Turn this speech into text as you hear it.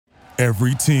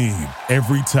Every team,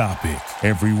 every topic,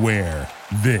 everywhere.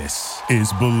 This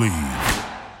is Believe.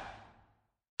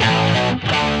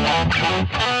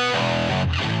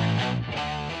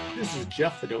 This is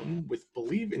Jeff Fedotin with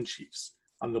Believe in Chiefs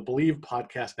on the Believe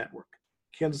Podcast Network,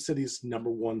 Kansas City's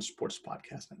 #1 sports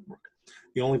podcast network.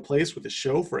 The only place with a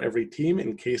show for every team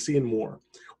in KC and more.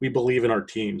 We believe in our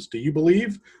teams. Do you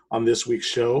believe? On this week's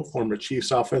show, former Chiefs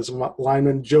offensive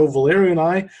lineman Joe Valerio and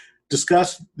I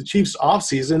discuss the Chiefs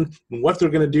offseason and what they're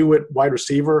going to do at wide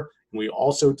receiver. And we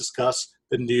also discuss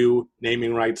the new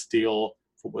naming rights deal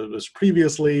for what was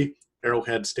previously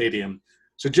Arrowhead Stadium.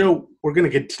 So, Joe, we're going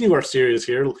to continue our series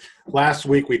here. Last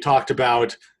week we talked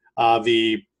about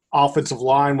the offensive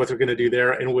line, what they're going to do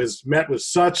there, and it was met with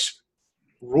such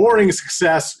roaring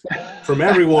success from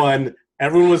everyone.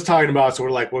 Everyone was talking about it, so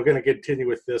we're going to continue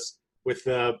with this with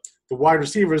the wide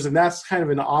receivers, and that's kind of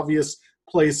an obvious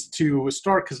place to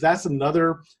start because that's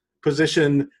another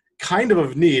position kind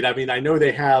of need. I mean, I know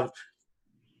they have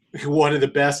one of the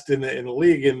best in the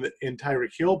league in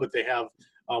Tyreek Hill, but they have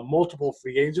multiple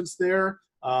free agents there.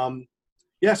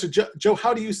 So Joe,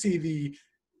 how do you see the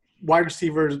wide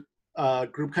receiver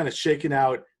group kind of shaking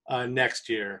out next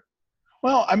year?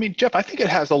 Well, I mean, Jeff, I think it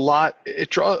has a lot. It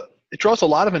draws a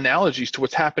lot of analogies to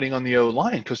what's happening on the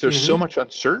O-line because there's so much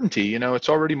uncertainty. You know, it's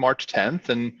already March 10th,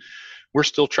 and we're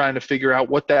still trying to figure out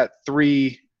what that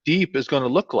 3 deep is going to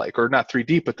look like, or not 3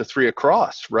 deep, but the 3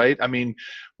 across, right? I mean,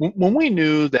 when we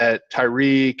knew that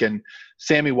Tyreek and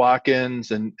Sammy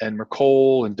Watkins and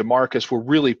McCole and DeMarcus were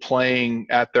really playing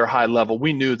at their high level,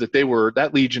 we knew that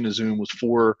that Legion of Zoom was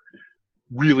 4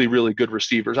 really, really good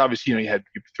receivers. Obviously, you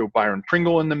throw Byron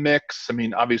Pringle in the mix. I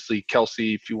mean, obviously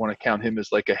Kelsey, if you want to count him as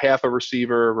like a half a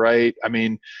receiver, right? I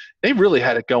mean, they really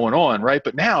had it going on, right?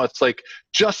 But now it's like,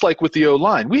 just like with the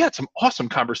O-line, we had some awesome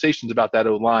conversations about that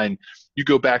O-line. You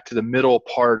go back to the middle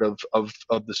part of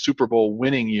the Super Bowl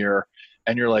winning year,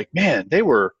 and you're like, man, they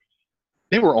were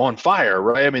on fire,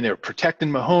 right? I mean, they were protecting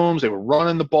Mahomes, they were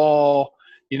running the ball.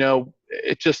 You know,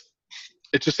 it just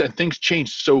and things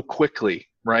changed so quickly,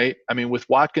 right? I mean, with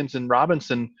Watkins and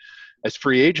Robinson as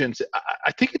free agents,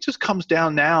 I think it just comes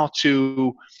down now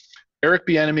to Eric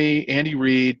Bieniemy, Andy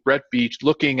Reid, Brett Beach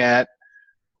looking at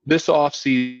this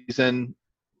offseason,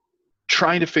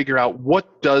 trying to figure out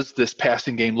what does this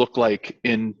passing game look like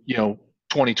in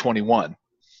 2021,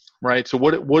 right? So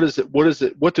what is it?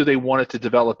 What do they want it to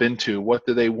develop into? What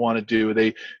do they want to do?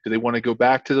 Do they want to go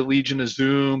back to the Legion of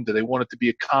Zoom? Do they want it to be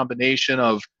a combination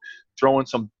of throwing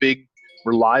some big,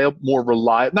 more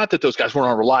reliable, not that those guys weren't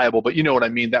unreliable, but you know what I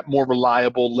mean, that more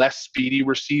reliable, less speedy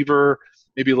receiver,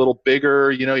 maybe a little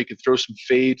bigger, you can throw some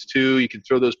fades too. You can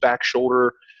throw those back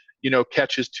shoulder,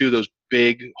 catches too, those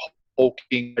big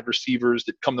hulking receivers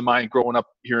that come to mind growing up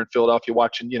here in Philadelphia,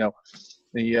 watching, the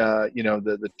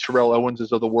Terrell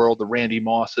Owenses of the world, the Randy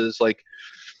Mosses, like,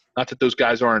 not that those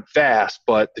guys aren't fast,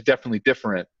 but they're definitely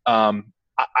different. I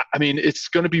mean, it's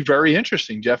going to be very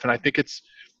interesting, Jeff, and I think it's,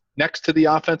 next to the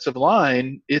offensive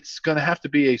line, it's going to have to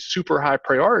be a super high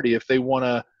priority if they want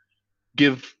to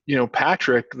give,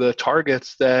 Patrick the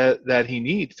targets that he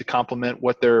needs to complement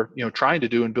what they're, trying to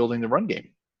do in building the run game.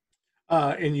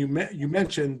 And you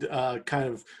mentioned kind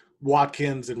of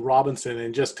Watkins and Robinson,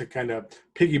 and just to kind of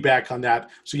piggyback on that.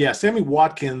 So, yeah, Sammy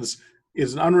Watkins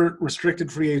is an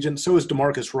unrestricted free agent. So is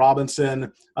DeMarcus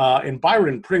Robinson. And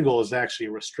Byron Pringle is actually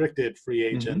a restricted free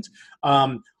agent.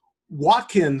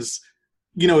 Watkins –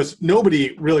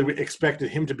 nobody really expected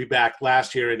him to be back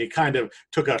last year, and he kind of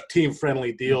took a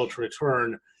team-friendly deal to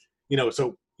return.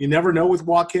 So you never know with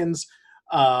Watkins.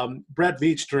 Brett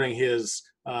Veach, during his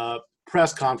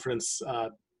press conference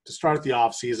to start the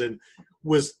offseason,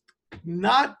 was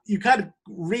not – you kind of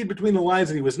read between the lines,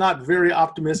 and he was not very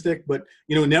optimistic. But,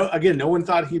 no one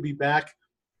thought he'd be back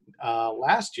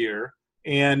last year.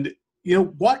 And,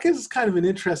 Watkins is kind of an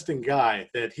interesting guy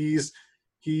that he's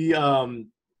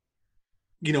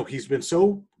been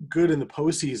so good in the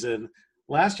postseason.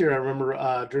 Last year, I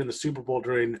remember during the Super Bowl,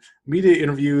 during media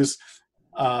interviews,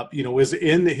 was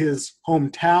in his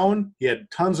hometown. He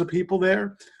had tons of people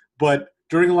there. But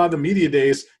during a lot of the media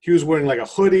days, he was wearing like a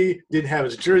hoodie, didn't have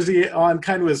his jersey on,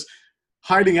 kind of was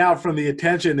hiding out from the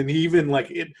attention. And he even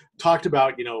talked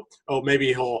about,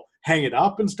 maybe he'll hang it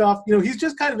up and stuff. He's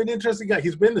just kind of an interesting guy.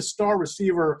 He's been the star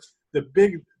receiver, the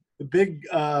big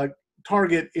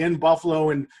target in Buffalo,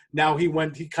 and now he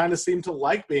kind of seemed to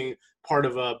like being part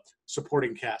of a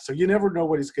supporting cast. So you never know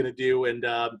what he's going to do. And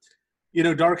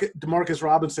DeMarcus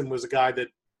Robinson was a guy that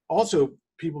also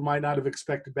people might not have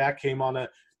expected back, came on a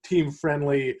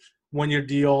team-friendly one-year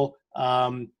deal.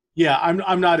 I'm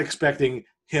not expecting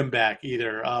him back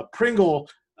either. Pringle,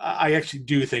 I actually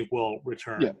do think will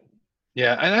return. Yeah.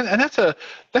 Yeah, and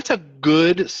that's a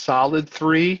good solid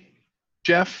three,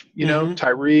 Jeff.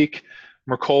 Tyreek,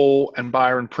 McCole, and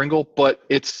Byron Pringle, but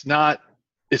it's not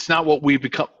what we've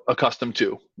become accustomed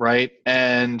to, right?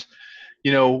 And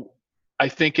I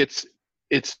think it's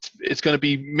going to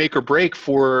be make or break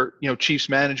for Chiefs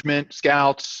management,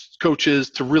 scouts, coaches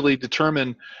to really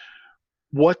determine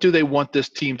what do they want this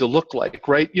team to look like,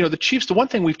 right? The Chiefs, the one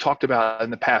thing we've talked about in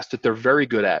the past that they're very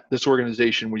good at, this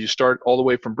organization, where you start all the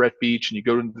way from Brett Beach and you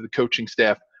go into the coaching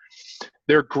staff,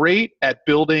 they're great at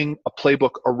building a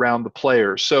playbook around the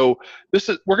players. So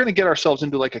we're going to get ourselves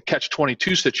into like a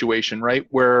catch-22 situation, right?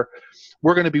 Where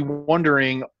we're going to be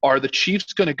wondering, are the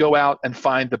Chiefs going to go out and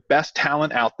find the best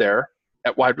talent out there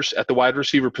at the wide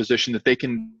receiver position that they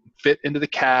can fit into the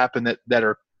cap and that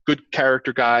are good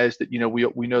character guys that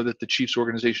we know that the Chiefs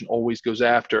organization always goes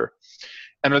after,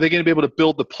 and are they going to be able to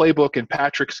build the playbook and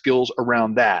Patrick skills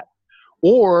around that,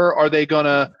 or are they going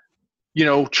to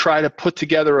try to put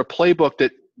together a playbook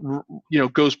that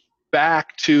goes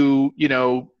back to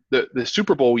the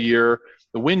Super Bowl year,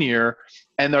 the win year,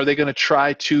 and are they going to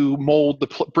try to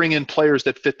bring in players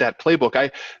that fit that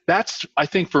playbook? I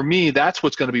think for me that's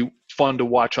what's going to be fun to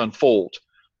watch unfold.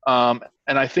 And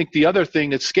I think the other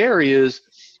thing that's scary is,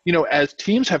 as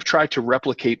teams have tried to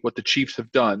replicate what the Chiefs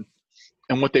have done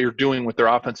and what they are doing with their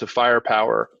offensive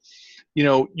firepower,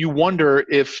 you wonder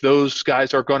if those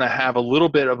guys are going to have a little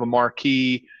bit of a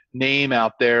marquee name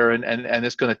out there and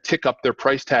it's going to tick up their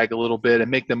price tag a little bit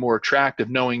and make them more attractive,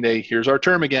 knowing here's our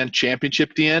term again,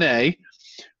 championship DNA,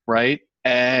 right?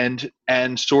 And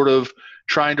sort of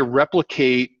trying to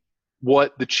replicate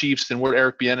what the Chiefs and what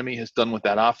Eric Bieniemy has done with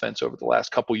that offense over the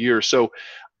last couple years. So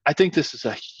I think this is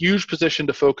a huge position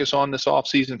to focus on this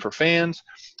offseason for fans.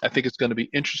 I think it's going to be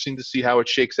interesting to see how it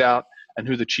shakes out and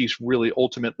who the Chiefs really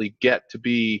ultimately get to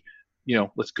be,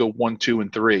 let's go 1, 2,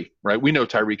 and 3, right? We know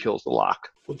Tyreek Hill's the lock.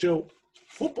 Well, Joe,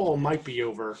 football might be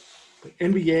over, but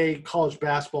NBA, college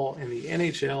basketball, and the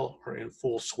NHL are in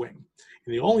full swing.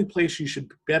 And the only place you should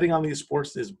be betting on these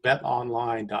sports is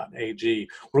betonline.ag.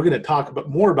 We're going to talk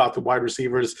more about the wide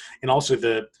receivers and also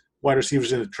the wide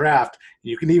receivers in the draft.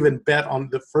 You can even bet on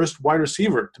the first wide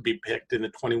receiver to be picked in the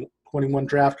 2021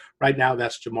 draft. Right now,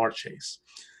 that's Jamar Chase.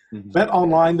 Mm-hmm.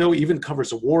 BetOnline, though, even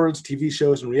covers awards, TV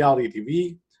shows, and reality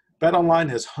TV. BetOnline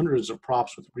has hundreds of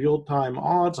props with real-time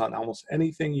odds on almost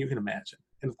anything you can imagine.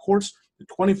 And, of course, the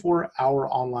 24-hour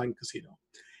online casino.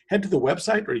 Head to the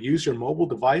website or use your mobile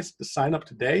device to sign up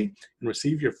today and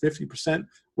receive your 50%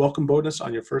 welcome bonus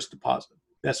on your first deposit.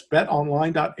 That's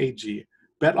betonline.ag.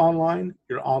 BetOnline,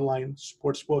 your online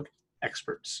sportsbook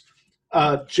experts.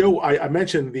 Joe, I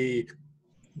mentioned the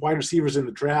wide receivers in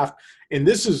the draft, and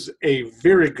this is a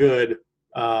very good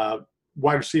wide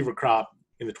receiver crop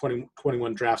in the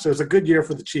 2021 draft. So it's a good year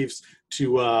for the Chiefs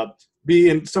to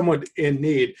be somewhat in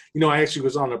need. I actually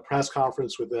was on a press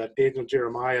conference with Daniel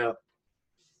Jeremiah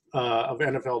of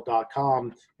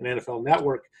NFL.com and NFL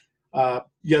Network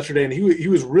yesterday, and he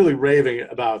was really raving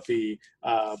about the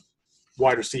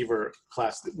wide receiver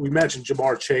class. We mentioned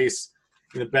Jamar Chase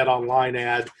in the BetOnline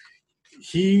ad.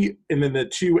 He and then the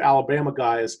two Alabama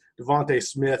guys, Devontae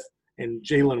Smith and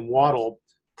Jalen Waddle,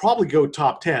 probably go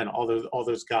top 10. All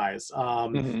those guys.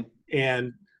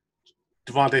 And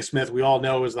Devontae Smith, we all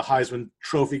know, is the Heisman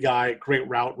Trophy guy, great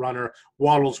route runner.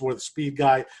 Waddle's more the speed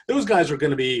guy. Those guys are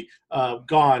going to be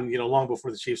gone, long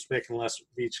before the Chiefs pick, unless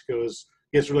Veach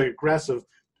gets really aggressive.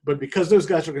 But because those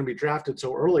guys are going to be drafted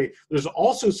so early, there's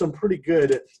also some pretty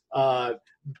good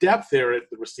depth there at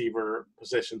the receiver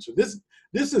position. So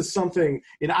this is something,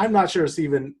 and I'm not sure it's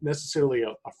even necessarily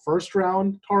a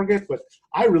first-round target, but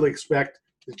I really expect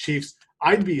the Chiefs –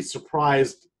 I'd be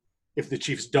surprised if the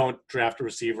Chiefs don't draft a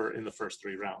receiver in the first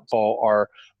 3 rounds. All are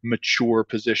mature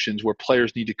positions where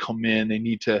players need to come in. They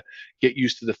need to get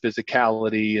used to the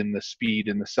physicality and the speed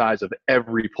and the size of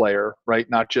every player, right?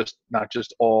 Not just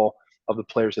all of the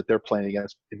players that they're playing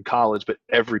against in college, but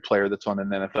every player that's on an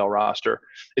NFL roster.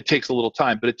 It takes a little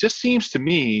time, but it just seems to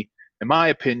me, in my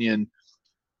opinion,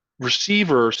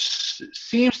 receiver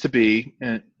seems to be,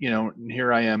 and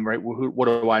here I am, right? What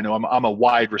do I know? I'm a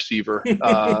wide receiver,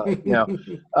 but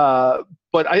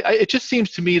it just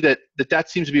seems to me that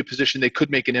seems to be a position they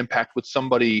could make an impact with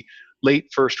somebody late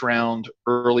first round,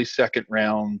 early second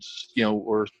round,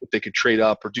 or if they could trade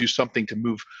up or do something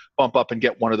to bump up and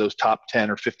get one of those top 10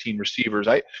 or 15 receivers.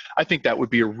 I think that would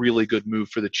be a really good move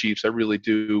for the Chiefs. I really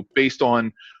do, based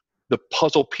on the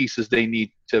puzzle pieces they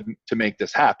need to make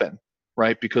this happen.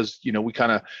 Right. Because, you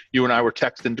and I were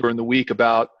texting during the week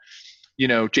about,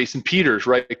 Jason Peters,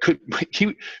 right?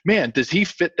 Does he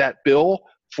fit that bill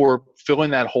for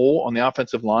filling that hole on the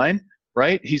offensive line?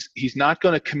 Right. He's not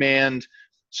going to command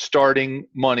starting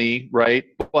money, right?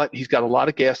 But he's got a lot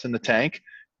of gas in the tank.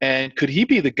 And could he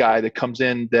be the guy that comes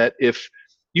in that if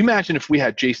you imagine if we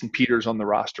had Jason Peters on the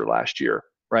roster last year,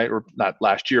 right? Or not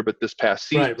last year, but this past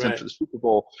season for the Super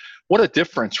Bowl, what a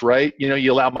difference, right?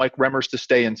 You allow Mike Remmers to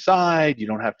stay inside. You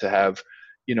don't have to have,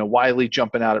 Wiley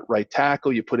jumping out at right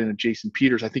tackle. You put in a Jason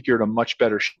Peters. I think you're in a much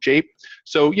better shape.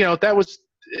 So,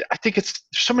 I think there's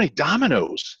so many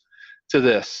dominoes to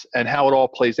this and how it all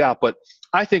plays out. But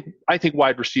I think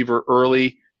wide receiver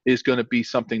early is going to be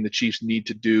something the Chiefs need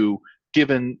to do,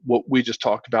 given what we just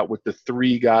talked about with the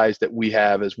three guys that we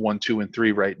have as 1, 2, and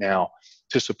 3 right now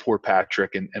to support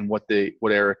Patrick and what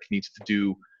Eric needs to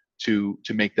do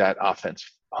to make that offense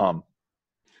hum.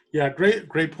 Yeah,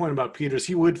 great point about Peters.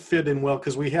 He would fit in well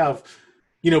because we have,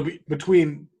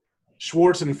 between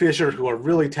Schwartz and Fisher, who are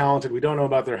really talented. We don't know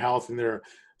about their health and their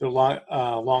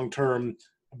long-term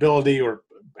ability, or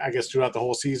I guess throughout the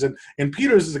whole season. And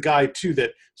Peters is a guy too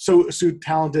that so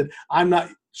talented. I'm not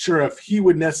sure if he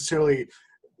would necessarily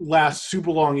last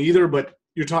super long either, but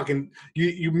you're talking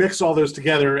you mix all those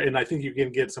together, and I think you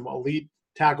can get some elite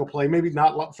tackle play. Maybe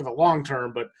not for the long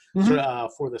term, but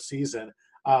for the season.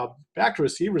 Back to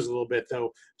receivers a little bit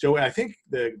though, Joe. I think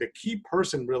the key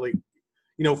person really,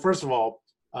 first of all,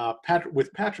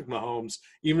 with Patrick Mahomes,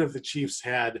 even if the Chiefs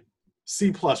had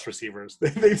C+ receivers,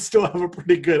 they still have a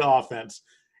pretty good offense,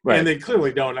 right? And they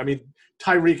clearly don't. I mean,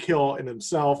 Tyreek Hill in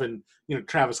himself, and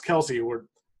Travis Kelce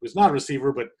was not a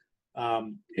receiver, but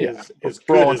is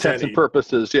for good all as intents any. and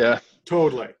purposes, yeah.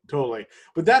 Totally.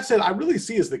 But that said, I really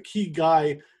see as the key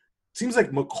guy. Seems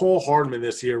like McCole Hardman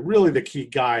this year, really the key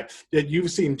guy that you've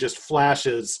seen just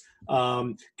flashes.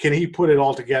 Can he put it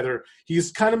all together?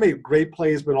 He's kind of made great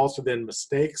plays, but also then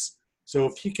mistakes. So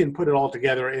if he can put it all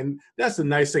together, and that's the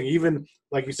nice thing. Even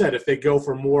like you said, if they go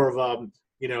for more of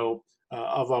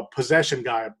of a possession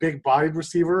guy, a big-bodied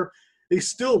receiver, they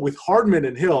still with Hardman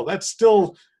and Hill, there's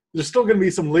still going to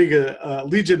be some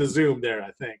Legion of Zoom there,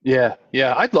 I think. Yeah.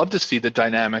 I'd love to see the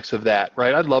dynamics of that,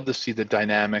 right? I'd love to see the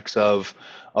dynamics of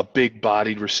a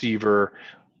big-bodied receiver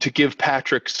to give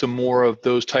Patrick some more of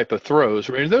those type of throws.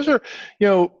 I mean, those are,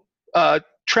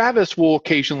 Travis will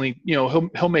occasionally,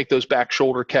 he'll make those back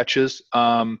shoulder catches.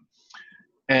 And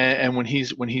when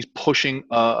he's pushing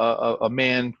a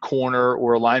man corner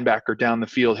or a linebacker down the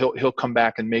field, he'll come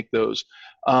back and make those.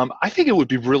 I think it would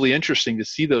be really interesting to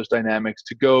see those dynamics,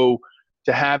 to go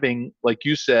to having, like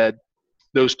you said,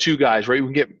 those two guys, right?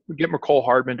 We can get McCole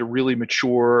Hardman to really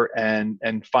mature and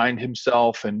find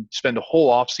himself and spend a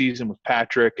whole offseason with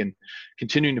Patrick and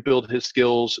continuing to build his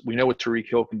skills. We know what Tyreek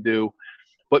Hill can do.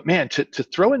 But, man, to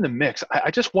throw in the mix, I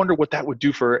just wonder what that would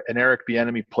do for an Eric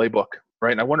Bieniemy playbook,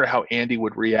 right? And I wonder how Andy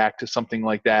would react to something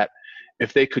like that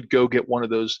if they could go get one of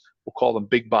those, we'll call them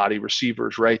big body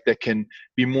receivers, right, that can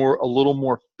be a little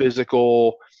more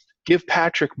physical, give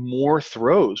Patrick more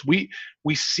throws. We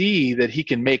see that he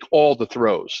can make all the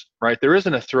throws, right? There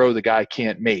isn't a throw the guy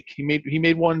can't make. He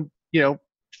made one,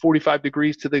 45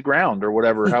 degrees to the ground or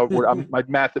whatever. My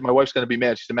wife's going to be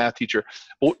mad. She's a math teacher.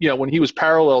 But, when he was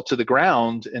parallel to the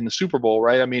ground in the Super Bowl,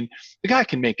 right? I mean, the guy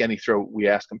can make any throw we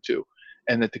ask him to,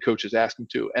 and that the coaches ask him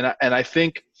to. And I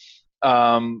think,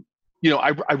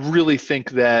 I really think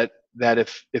that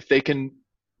if they can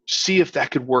see if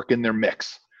that could work in their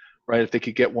mix, right? If they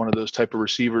could get one of those type of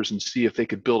receivers and see if they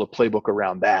could build a playbook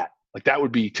around that, like that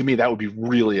would be, to me, that would be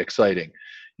really exciting.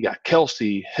 You got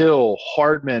Kelce, Hill,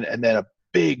 Hardman, and then a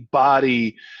big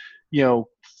body,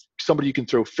 somebody you can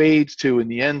throw fades to in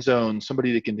the end zone,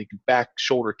 somebody that can back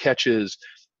shoulder catches,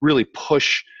 really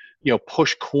push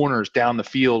corners down the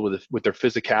field with their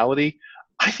physicality.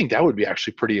 I think that would be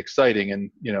actually pretty exciting.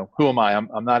 And, who am I?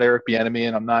 I'm not Eric Bieniemy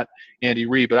and I'm not Andy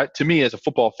Reid, but to me as a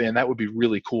football fan, that would be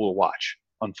really cool to watch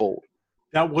unfold.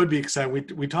 That would be exciting.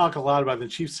 We talk a lot about, the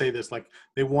Chiefs say this, like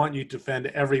they want you to defend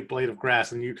every blade of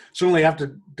grass, and you certainly have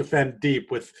to defend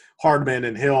deep with Hardman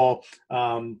and Hill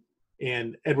and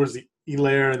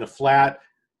Edwards-Helaire in the flat,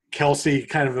 Kelce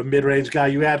kind of a mid-range guy.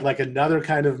 You add like another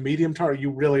kind of medium target, you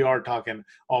really are talking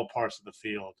all parts of the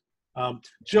field.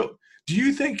 Joe, do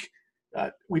you think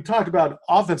we talked about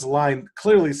offensive line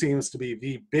clearly seems to be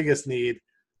the biggest need.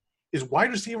 Is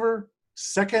wide receiver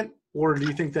second, or do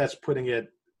you think that's putting it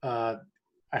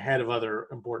ahead of other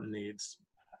important needs?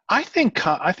 I think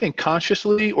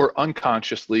consciously or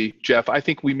unconsciously, Jeff, I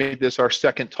think we made this our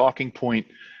second talking point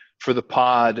for the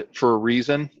pod for a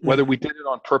reason, whether we did it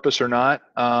on purpose or not.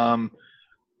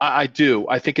 I do.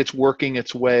 I think it's working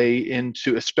its way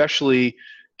into, especially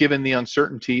given the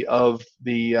uncertainty of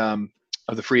the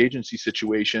free agency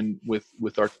situation with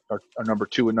our number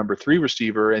 2 and number 3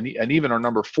 receiver, and even our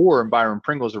number 4 and Byron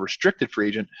Pringle is a restricted free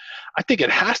agent. I think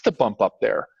it has to bump up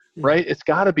there. right? It's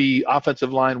got to be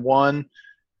offensive line 1,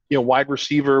 wide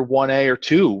receiver 1A or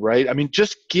 2, right? I mean,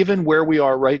 just given where we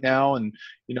are right now, and,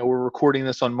 we're recording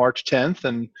this on March 10th,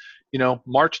 and,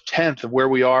 March 10th of where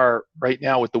we are right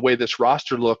now with the way this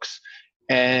roster looks,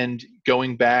 and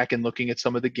going back and looking at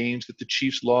some of the games that the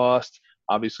Chiefs lost,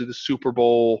 obviously the Super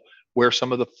Bowl, where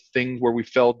some of the things where we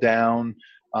fell down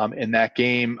in that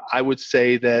game, I would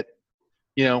say that,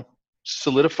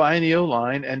 solidifying the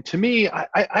O-line. And to me,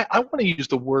 I want to use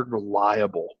the word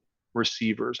reliable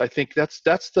receivers. I think that's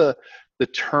the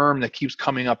term that keeps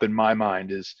coming up in my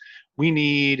mind is we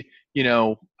need,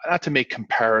 not to make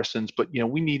comparisons, but,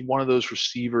 we need one of those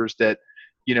receivers that,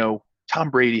 Tom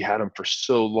Brady had them for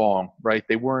so long, right?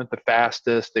 They weren't the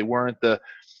fastest. They weren't the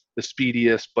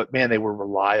speediest, but man, they were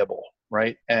reliable,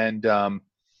 right? And,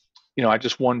 I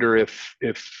just wonder if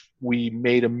we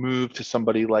made a move to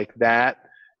somebody like that,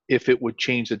 if it would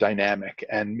change the dynamic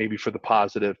and maybe for the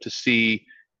positive to see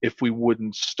if we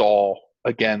wouldn't stall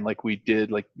again like we did,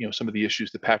 like, some of the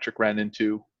issues that Patrick ran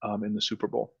into in the Super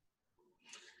Bowl.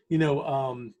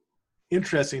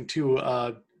 Interesting too,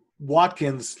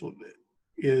 Watkins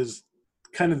is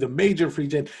kind of the major free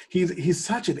agent. He's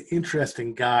such an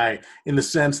interesting guy in the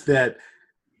sense that,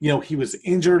 he was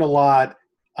injured a lot,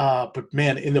 but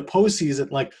man, in the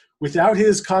postseason, like without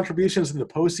his contributions in the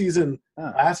postseason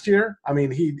last year, I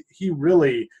mean, he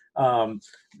really not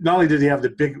only did he have the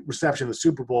big reception in the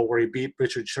Super Bowl where he beat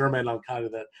Richard Sherman on kind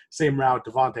of the same route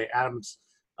Devontae Adams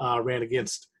ran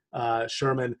against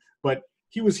Sherman, but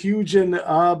he was huge in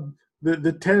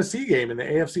the Tennessee game, in the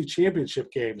AFC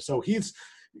Championship game. So he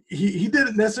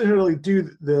didn't necessarily do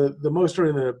the most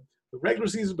during the regular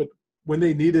season, but when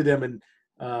they needed him, and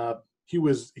he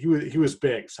was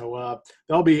big. So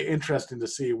that'll be interesting to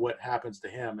see what happens to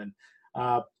him. And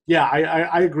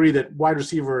I agree that wide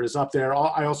receiver is up there.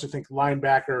 I also think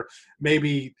linebacker,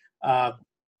 maybe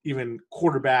even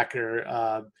quarterback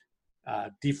or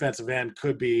defensive end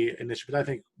could be an issue, but I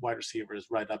think wide receiver is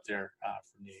right up there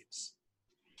for needs.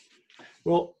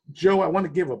 Well, Joe, I want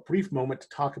to give a brief moment to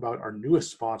talk about our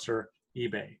newest sponsor,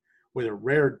 eBay. Whether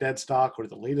rare, dead stock, or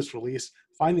the latest release,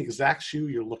 find the exact shoe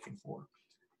you're looking for.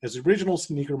 As the original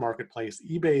sneaker marketplace,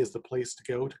 eBay is the place to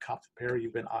go to cop the pair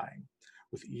you've been eyeing.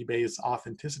 With eBay's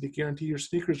authenticity guarantee, your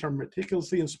sneakers are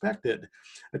meticulously inspected.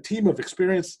 A team of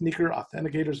experienced sneaker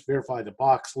authenticators verify the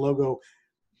box, logo,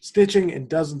 stitching, and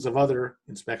dozens of other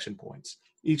inspection points.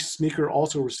 Each sneaker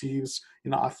also receives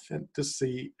an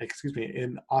authenticity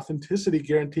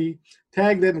guarantee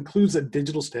tag that includes a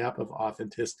digital stamp of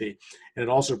authenticity, and it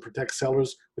also protects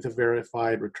sellers with a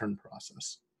verified return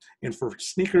process. And for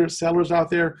sneaker sellers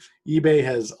out there, eBay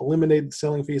has eliminated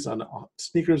selling fees on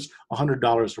sneakers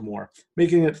 $100 or more,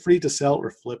 making it free to sell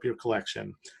or flip your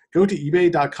collection. Go to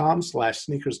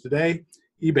ebay.com/sneakers today.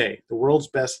 eBay, the world's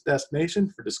best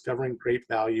destination for discovering great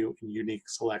value and unique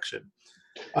selection.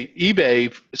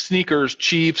 eBay, sneakers,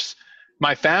 Chiefs,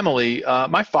 my family,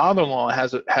 my father-in-law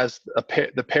has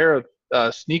the pair of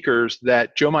sneakers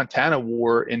that Joe Montana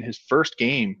wore in his first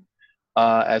game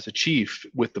as a Chief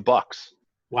with the Bucks.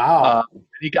 Wow.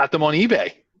 He got them on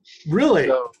eBay. Really?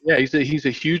 So, yeah, he's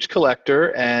a huge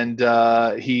collector, and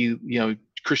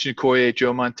Christian Okoye,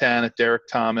 Joe Montana, Derek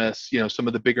Thomas, some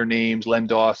of the bigger names, Len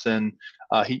Dawson.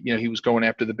 He was going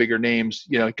after the bigger names.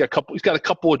 He's got a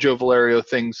couple of Joe Valerio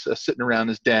things sitting around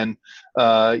his den,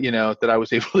 that I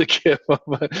was able to give him.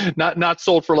 Not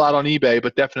sold for a lot on eBay,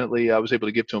 but definitely I was able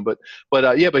to give to him. But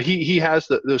he has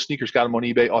those sneakers, got them on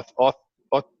eBay.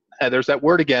 There's that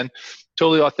word again,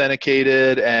 totally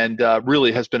authenticated, and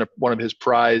really has been one of his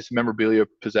prized memorabilia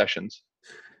possessions.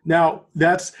 Now,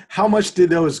 that's how much did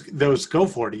those go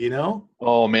for? Do you know?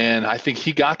 Oh man, I think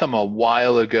he got them a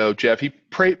while ago, Jeff. He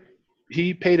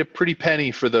paid a pretty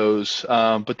penny for those,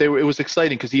 but it was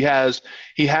exciting because he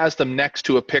has them next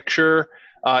to a picture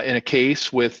in a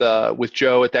case with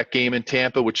Joe at that game in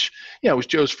Tampa, which it was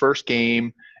Joe's first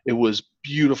game. It was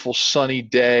beautiful sunny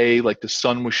day, like the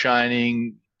sun was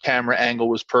shining, camera angle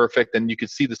was perfect, and you could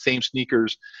see the same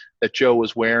sneakers that Joe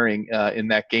was wearing in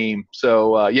that game.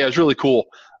 So it was really cool.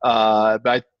 But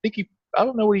I think I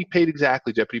don't know what he paid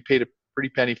exactly, Jeff, but he paid a pretty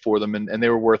penny for them, and they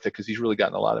were worth it because he's really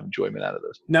gotten a lot of enjoyment out of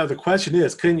those. Now the question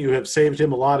is, couldn't you have saved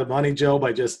him a lot of money, Joe,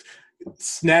 by just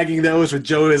snagging those when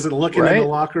Joe isn't looking in the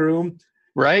locker room?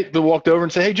 Right, but walked over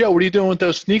and said, "Hey Joe, what are you doing with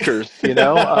those sneakers?"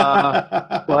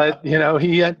 But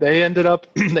they ended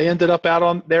up out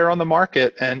on the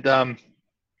market, and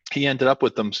he ended up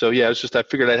with them. So yeah, it's just I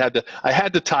figured I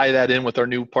had to tie that in with our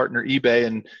new partner eBay,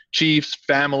 and Chiefs,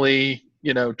 family,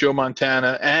 Joe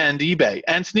Montana, and eBay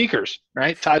and sneakers,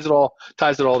 right? Ties it all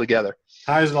together.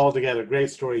 Ties it all together. Great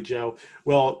story, Joe.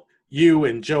 Well, you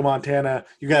and Joe Montana,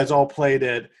 you guys all played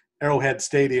at Arrowhead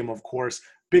Stadium, of course.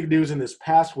 Big news in this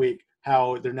past week,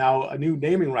 how they're now a new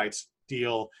naming rights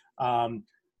deal. An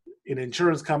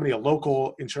insurance company, a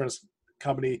local insurance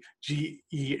company,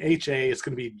 GEHA, is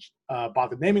going to be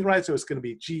bought the naming rights, so it's going to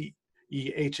be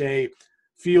GEHA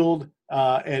Field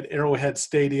at Arrowhead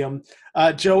Stadium.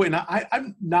 Joe, and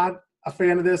I'm not a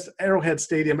fan of this. Arrowhead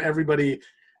Stadium, everybody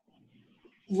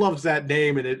loves that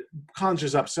name, and it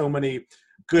conjures up so many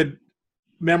good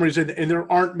memories. And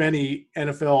there aren't many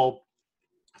NFL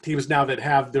teams now that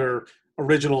have their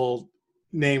original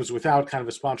names without kind of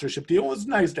a sponsorship deal. It's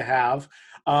nice to have.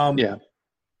 Yeah.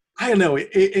 I don't know.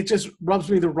 It just rubs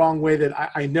me the wrong way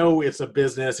that I know it's a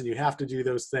business and you have to do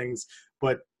those things,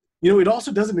 but it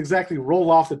also doesn't exactly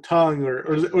roll off the tongue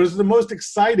or is the most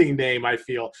exciting name, I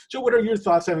feel. Joe, what are your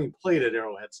thoughts having played at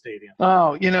Arrowhead Stadium?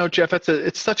 Oh, Jeff,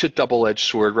 it's such a double-edged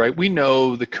sword, right? We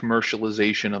know the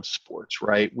commercialization of sports,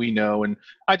 right? We know, and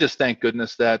I just thank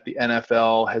goodness that the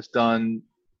NFL has done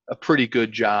a pretty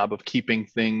good job of keeping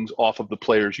things off of the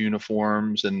players'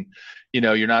 uniforms. And,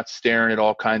 you're not staring at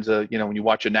all kinds of, when you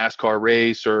watch a NASCAR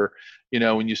race or,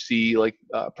 when you see like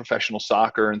professional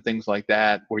soccer and things like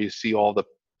that, where you see all the,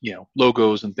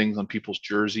 logos and things on people's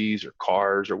jerseys or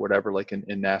cars or whatever, like in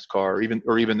NASCAR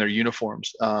or even their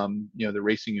uniforms, their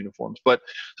racing uniforms. But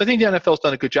so I think the NFL's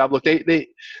done a good job. Look,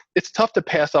 it's tough to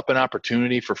pass up an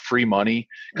opportunity for free money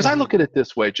because I look at it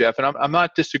this way, Jeff, and I'm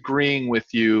not disagreeing with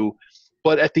you,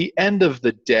 but at the end of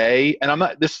the day, and I'm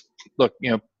not this. Look,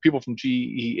 people from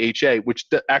GEHA, which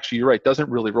actually you're right,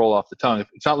 doesn't really roll off the tongue.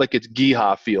 It's not like it's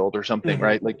GEHA Field or something,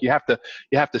 right? Like you have to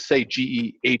say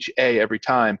GEHA every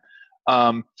time.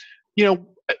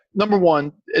 Number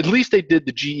one, at least they did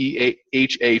the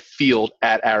GEHA Field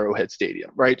at Arrowhead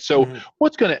Stadium, right? So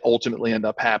what's going to ultimately end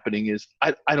up happening is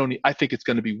I think it's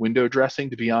going to be window dressing,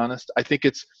 to be honest. I think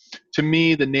to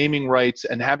me, the naming rights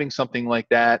and having something like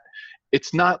that,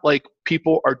 it's not like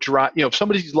people are if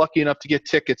somebody's lucky enough to get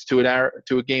tickets to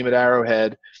a game at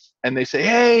Arrowhead, and they say,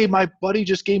 "Hey, my buddy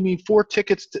just gave me 4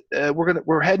 tickets.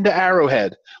 We're heading to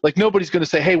Arrowhead." Like nobody's going to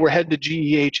say, "Hey, we're heading to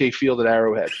GEHA Field at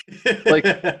Arrowhead." Like,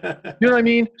 you know what I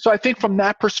mean? So I think from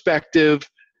that perspective,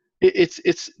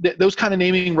 it's those kind of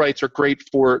naming rights are great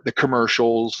for the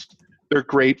commercials. They're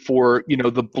great for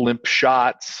the blimp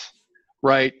shots,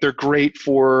 right? They're great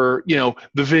for the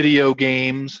video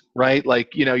games, right? Like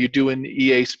you're doing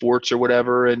EA Sports or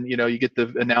whatever, and you get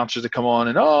the announcers that come on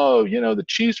and the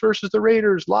Chiefs versus the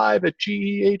Raiders live at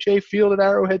GEHA Field at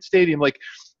Arrowhead Stadium. Like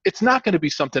it's not going to be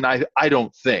something I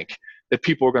don't think that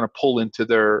people are going to pull into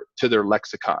their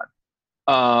lexicon.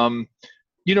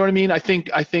 You know what I mean? I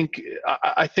think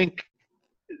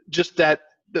just that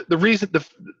the reason the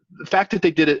fact that they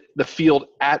did it the field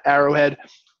at Arrowhead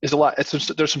is a lot.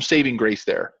 There's some saving grace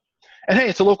there, and hey,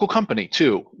 it's a local company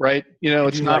too, right?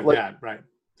 It's not like that, right?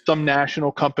 Some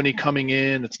national company coming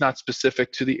in. It's not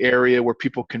specific to the area where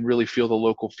people can really feel the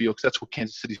local feel, because that's what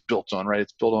Kansas City's built on, right?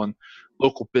 It's built on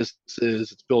local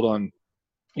businesses. It's built on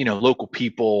local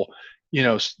people,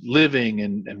 living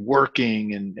and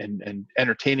working and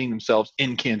entertaining themselves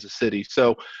in Kansas City.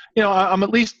 So I'm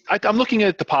looking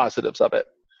at the positives of it.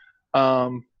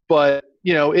 But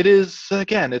it is,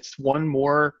 again, it's one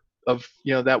more of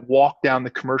that walk down the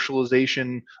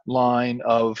commercialization line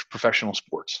of professional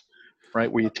sports, right?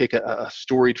 Where you take a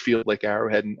storied field like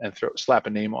Arrowhead and slap a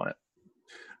name on it.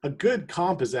 A good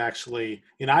comp is actually,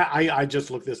 and I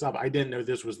just looked this up. I didn't know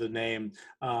this was the name.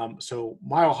 So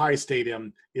Mile High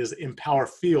Stadium is Empower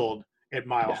Field at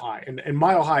Mile High, and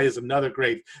Mile High is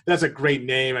that's a great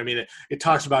name. I mean, it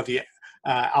talks about the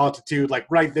altitude, like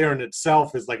right there in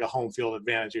itself is like a home field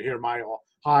advantage. You hear Mile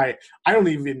High. I don't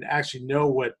even actually know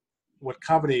what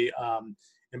company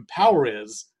Empower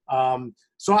is.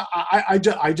 So I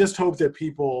just hope that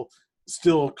people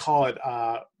still call it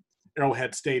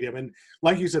Arrowhead Stadium. And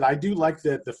like you said, I do like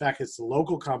the fact it's a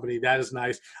local company. That is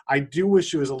nice. I do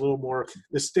wish it was a little more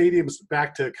 – the stadium's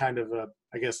back to kind of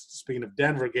I guess speaking of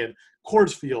Denver again,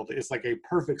 Coors Field is like a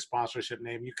perfect sponsorship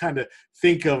name. You kind of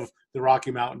think of the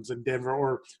Rocky Mountains in Denver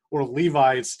or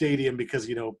Levi Stadium because,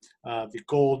 the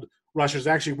Gold Rushers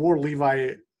actually wore Levi,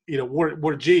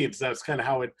 wore jeans. That's kind of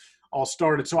how it all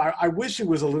started. So I wish it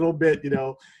was a little bit,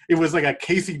 it was like a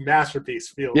Casey Masterpiece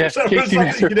Field. Yeah, Casey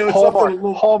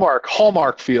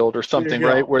Hallmark Field or something,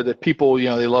 right? Where the people,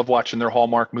 they love watching their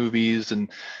Hallmark movies, and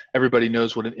everybody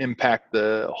knows what an impact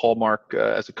the Hallmark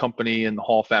as a company and the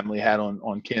Hall family had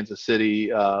on Kansas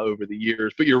City over the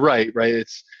years. But you're right?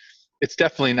 It's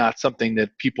definitely not something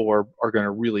that people are going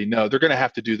to really know. They're going to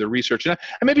have to do the research, and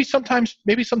maybe sometimes,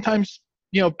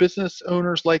 business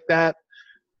owners like that,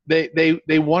 they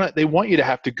want you to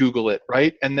have to Google it,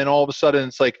 right? And then all of a sudden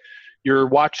it's like, you're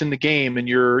watching the game and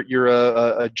you're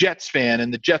a Jets fan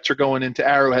and the Jets are going into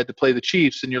Arrowhead to play the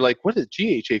Chiefs, and you're like, what is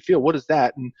GHA Field? What is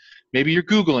that? And maybe you're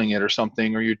Googling it or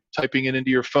something, or you're typing it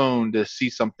into your phone to see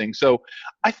something. So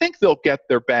I think they'll get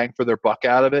their bang for their buck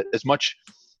out of it. As much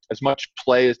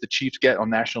play as the Chiefs get on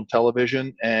national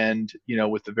television and,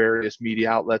 with the various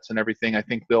media outlets and everything, I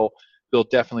think they'll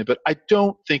definitely, but I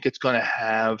don't think it's going to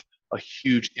have a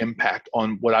huge impact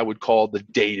on what I would call the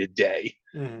day-to-day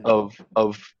of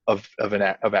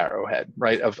Arrowhead,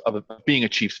 right? Of being a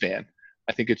Chiefs fan.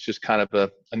 I think it's just kind of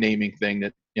a naming thing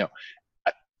that,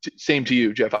 same to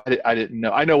you, Jeff. I didn't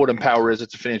know. I know what Empower is.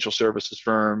 It's a financial services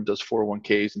firm, does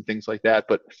 401ks and things like that,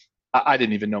 but I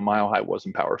didn't even know Mile High was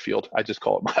Empower Field. I just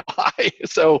call it Mile High.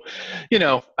 So,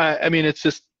 I mean, it's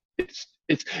just, it's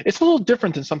a little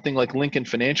different than something like Lincoln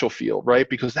Financial Field, right?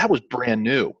 Because that was brand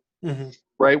new,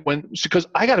 right? Because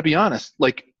I got to be honest,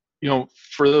 like,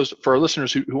 for our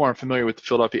listeners who aren't familiar with the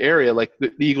Philadelphia area, like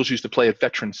the Eagles used to play at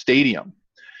Veterans Stadium,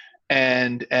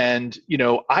 and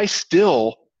I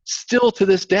still to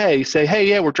this day say, hey,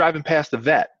 yeah, we're driving past the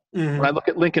Vet. When I look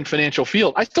at Lincoln Financial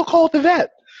Field, I still call it the Vet,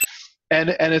 and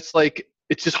it's like,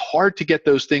 it's just hard to get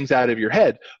those things out of your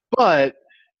head. But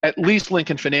at least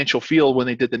Lincoln Financial Field, when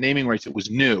they did the naming rights, it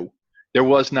was new. There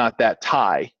was not that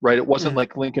tie, right? It wasn't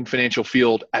like Lincoln Financial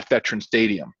Field at Veterans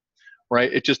Stadium,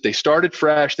 right? It just, they started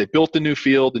fresh. They built the new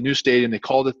field, the new stadium. They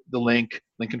called it the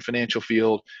Lincoln Financial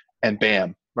Field, and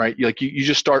bam, right? You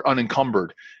just start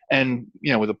unencumbered. And,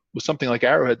 with something like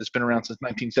Arrowhead that's been around since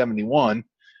 1971,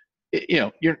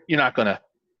 you're going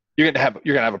to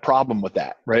have a problem with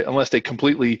that, right? Unless they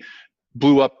completely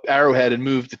blew up Arrowhead and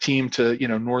moved the team to,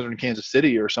 northern Kansas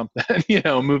City or something,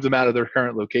 move them out of their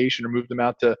current location or move them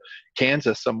out to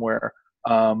Kansas somewhere.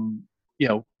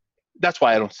 That's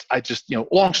why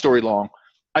long story long,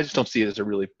 I just don't see it as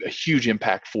a huge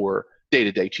impact for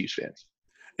day-to-day Chiefs fans.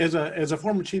 As a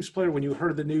former Chiefs player, when you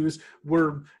heard the news,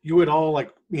 were you at all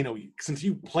since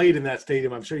you played in that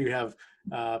stadium, I'm sure you have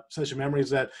such memories,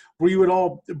 that were you at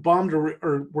all bummed,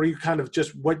 or were you kind of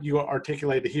just what you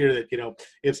articulated here, that,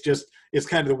 it's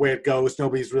kind of the way it goes.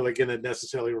 Nobody's really going to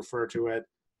necessarily refer to it.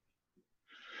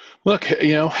 Look,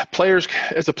 players,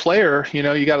 as a player, you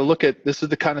got to look at, this is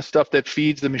the kind of stuff that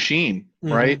feeds the machine,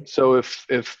 right? So if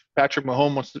Patrick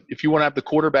Mahomes if you want to have the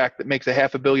quarterback that makes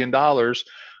 $500 million,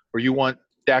 or you want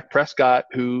Dak Prescott,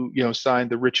 who,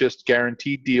 signed the richest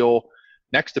guaranteed deal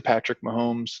next to Patrick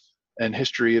Mahomes in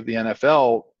history of the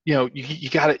NFL, you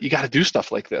got to do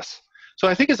stuff like this. So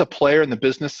I think as a player in the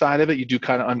business side of it, you do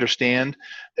kind of understand.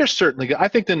 There's certainly, I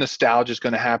think the nostalgia is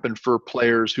going to happen for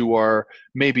players who are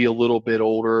maybe a little bit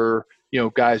older,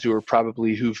 guys who are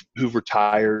probably who've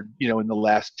retired, in the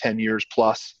last 10 years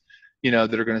plus, that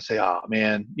are going to say, oh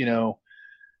man,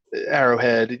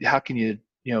 Arrowhead, how can you,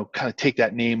 kind of take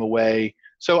that name away?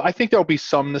 So I think there'll be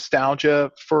some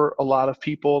nostalgia for a lot of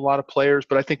people, a lot of players,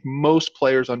 but I think most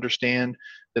players understand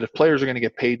that if players are going to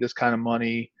get paid this kind of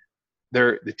money,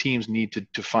 the teams need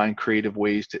to find creative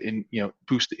ways to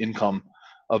boost the income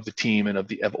of the team and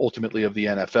ultimately of the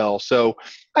NFL. So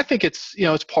I think it's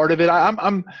it's part of it.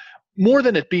 I'm more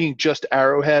than it being just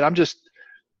Arrowhead.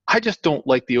 I just don't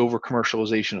like the over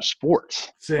commercialization of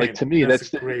sports. Same. Like, to me,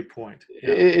 that's a great point.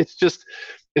 Yeah.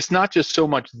 It's not just so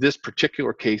much this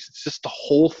particular case. It's just the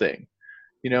whole thing.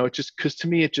 Because to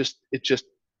me,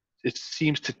 it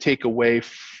seems to take away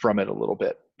from it a little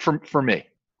bit for me.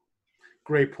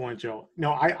 Great point, Joe.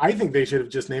 No, I think they should have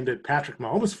just named it Patrick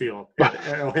Mahomes Field at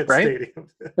Arrowhead Stadium.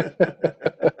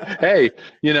 Hey,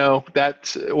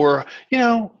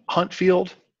 Hunt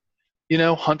Field.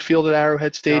 Hunt Field at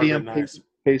Arrowhead Stadium. Nice.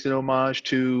 Pays an homage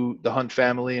to the Hunt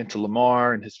family and to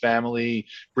Lamar and his family,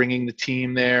 bringing the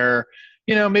team there.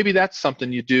 Maybe that's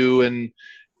something you do, and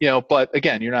but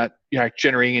again, you're not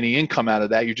generating any income out of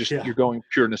that. You're going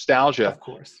pure nostalgia, of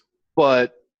course.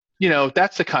 But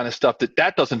that's the kind of stuff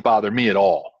that doesn't bother me at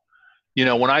all.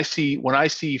 When I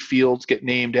see fields get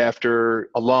named after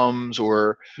alums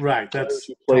or that's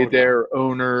who played there, or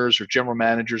owners or general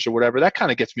managers or whatever, that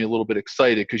kind of gets me a little bit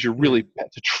excited, because you're really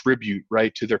it's a tribute,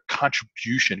 right, to their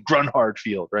contribution. Grunhard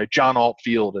Field, right, John Alt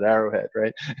Field at Arrowhead,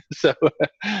 right. So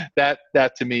that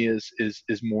to me is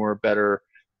more better,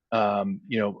 a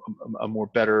more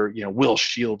better, Will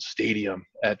Shields Stadium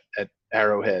at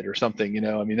Arrowhead or something.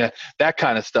 I mean, that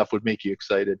kind of stuff would make you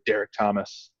excited. Derek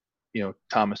Thomas.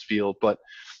 Thomas Field, but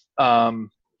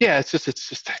it's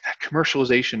just that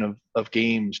commercialization of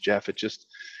games, Jeff.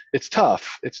 It's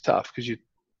tough. It's tough because you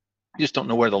just don't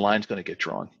know where the line's going to get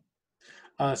drawn.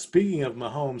 speaking of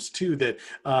Mahomes too, that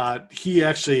he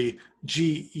actually,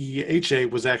 GEHA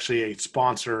was actually a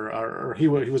sponsor, or he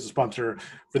was a sponsor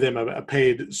for them, a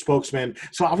paid spokesman.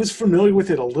 So I was familiar with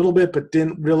it a little bit, but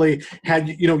didn't really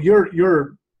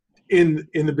you're in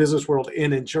the business world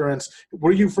in insurance.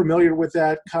 Were you familiar with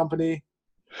that company?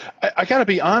 I got to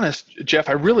be honest, Jeff,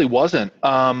 I really wasn't.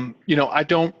 I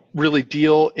don't really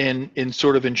deal in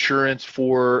sort of insurance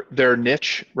for their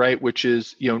niche, right? Which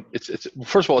is, it's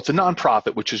first of all, it's a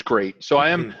nonprofit, which is great. So I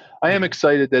am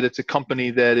excited that it's a company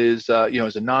that is, is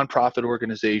a nonprofit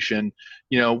organization.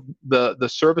 The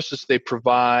services they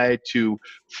provide to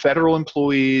federal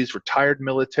employees, retired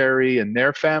military, and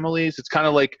their families. It's kind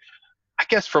of like, I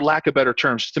guess, for lack of better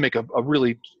terms, just to make a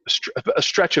really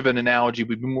stretch of an analogy,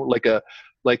 would be more like a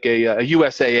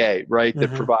USAA, right?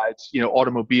 That provides,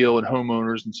 automobile and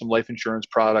homeowners and some life insurance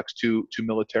products to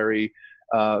military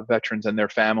veterans and their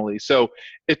families. So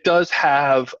it does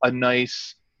have a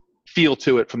nice feel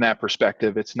to it from that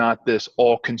perspective. It's not this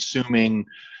all-consuming,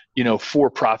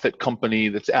 for-profit company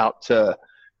that's out to,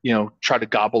 try to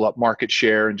gobble up market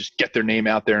share and just get their name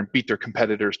out there and beat their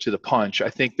competitors to the punch. I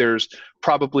think there's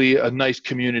probably a nice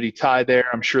community tie there.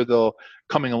 I'm sure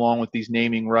coming along with these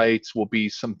naming rights will be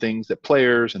some things that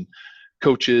players and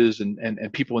coaches and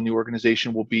people in the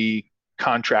organization will be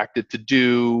contracted to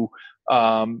do,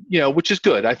 which is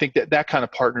good. I think that kind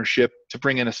of partnership, to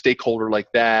bring in a stakeholder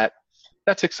like that,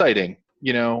 that's exciting,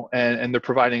 and they're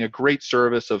providing a great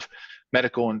service of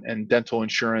medical and dental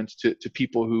insurance to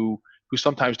people who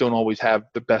sometimes don't always have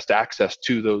the best access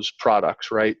to those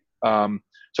products, right? So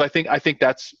I think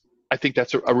that's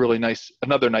a really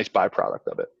another nice byproduct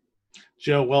of it.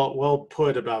 Joe, well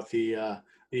put about the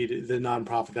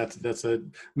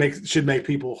nonprofit. Should make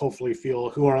people hopefully feel,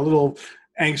 who are a little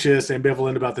anxious,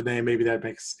 ambivalent about the name. Maybe that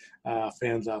makes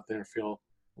fans out there feel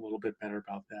a little bit better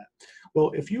about that.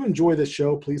 Well, if you enjoy this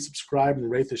show, please subscribe and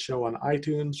rate the show on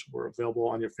iTunes. We're available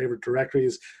on your favorite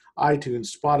directories: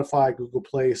 iTunes, Spotify, Google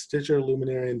Play, Stitcher,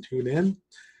 Luminary, and TuneIn.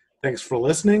 Thanks for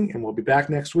listening, and we'll be back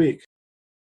next week.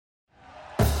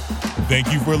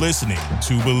 Thank you for listening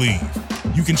to Believe.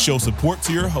 You can show support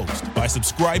to your host by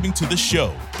subscribing to the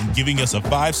show and giving us a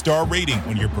 5-star rating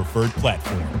on your preferred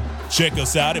platform. Check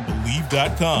us out at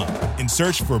Believe.com and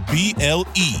search for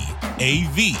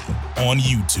BLEAV on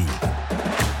YouTube.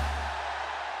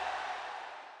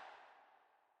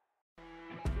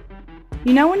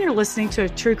 When you're listening to a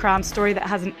true crime story that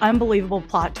has an unbelievable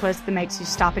plot twist that makes you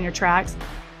stop in your tracks?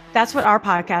 That's what our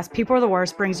podcast, People Are the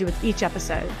Worst, brings you with each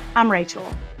episode. I'm Rachel.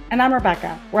 And I'm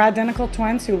Rebecca. We're identical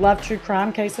twins who love true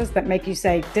crime cases that make you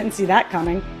say, didn't see that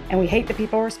coming, and we hate the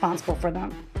people responsible for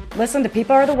them. Listen to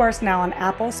People Are the Worst now on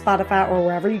Apple, Spotify, or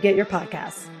wherever you get your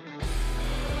podcasts.